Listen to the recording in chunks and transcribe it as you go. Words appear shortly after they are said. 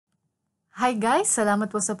Hi guys! Salamat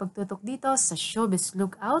po sa pagtutok dito sa Showbiz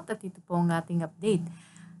Lookout at ito po ang ating update.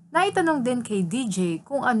 Naitanong din kay DJ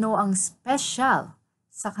kung ano ang special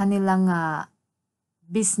sa kanilang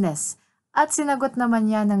business at sinagot naman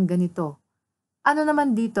niya ng ganito. Ano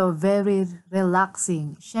naman dito, very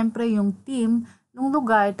relaxing. Siyempre yung team ng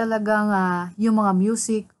lugar talagang yung mga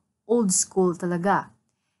music, old school talaga.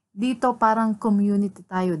 Dito parang community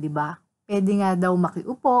tayo, di ba? Pwede nga daw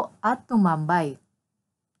makiupo at tumambay.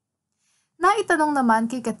 Naitanong naman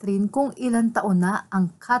kay Kathryn kung ilang taon na ang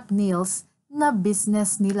cut nails na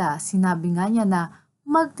business nila. Sinabi nga niya na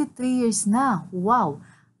magti 3 years na. Wow!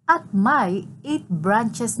 At may 8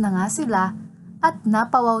 branches na nga sila at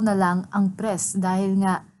napawaw na lang ang press dahil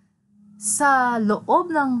nga sa loob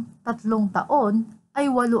ng 3 taon ay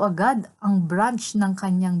 8 agad ang branch ng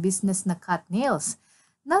kanyang business na cut nails.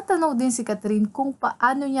 Natanong din si Kathryn kung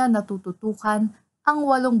paano niya natututukan ang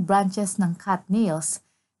 8 branches ng cut nails.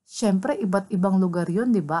 Siyempre, iba't ibang lugar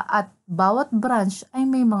yun, di ba? At bawat branch ay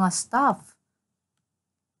may mga staff.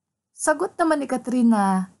 Sagot naman ni Kathryn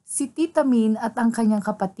na si Tita Min at ang kanyang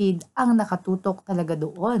kapatid ang nakatutok talaga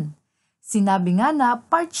doon. Sinabi nga na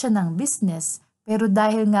part siya ng business, pero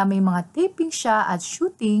dahil nga may mga taping siya at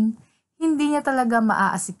shooting, hindi niya talaga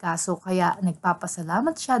maaasikaso kaya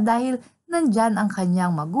nagpapasalamat siya dahil nandyan ang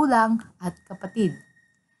kanyang magulang at kapatid.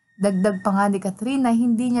 Dagdag pa nga ni Kathryn na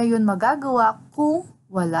hindi niya yun magagawa kung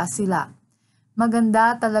wala sila.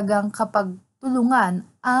 Maganda talagang kapag tulungan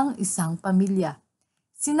ang isang pamilya.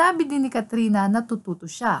 Sinabi din ni Kathryn na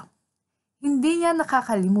natututo siya. Hindi niya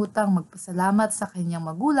nakakalimutang magpasalamat sa kanyang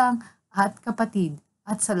magulang at kapatid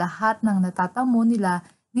at sa lahat ng natatamo nila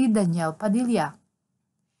ni Daniel Padilla.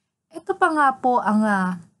 Ito pa nga po ang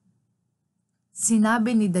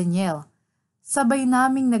sinabi ni Daniel. Sabay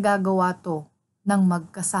naming nagagawa to ng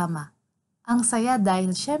magkasama. Ang saya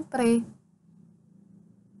dahil syempre,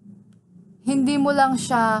 hindi mo lang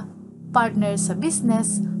siya partner sa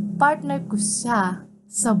business, partner ko siya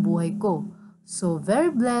sa buhay ko. So, very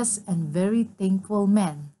blessed and very thankful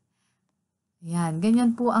man. Yan,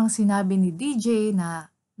 ganyan po ang sinabi ni DJ na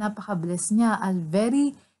napaka-bless niya at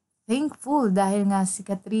very thankful dahil nga si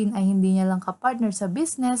Kathryn ay hindi niya lang kapartner sa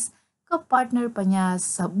business, kapartner pa niya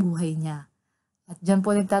sa buhay niya. At dyan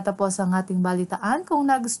po nagtatapos ang ating balitaan. Kung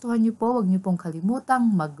nagustuhan niyo po, huwag niyo pong kalimutang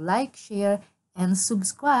mag-like, share, and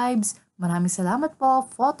subscribe. Maraming salamat po.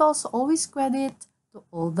 Photos always credit to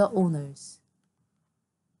all the owners.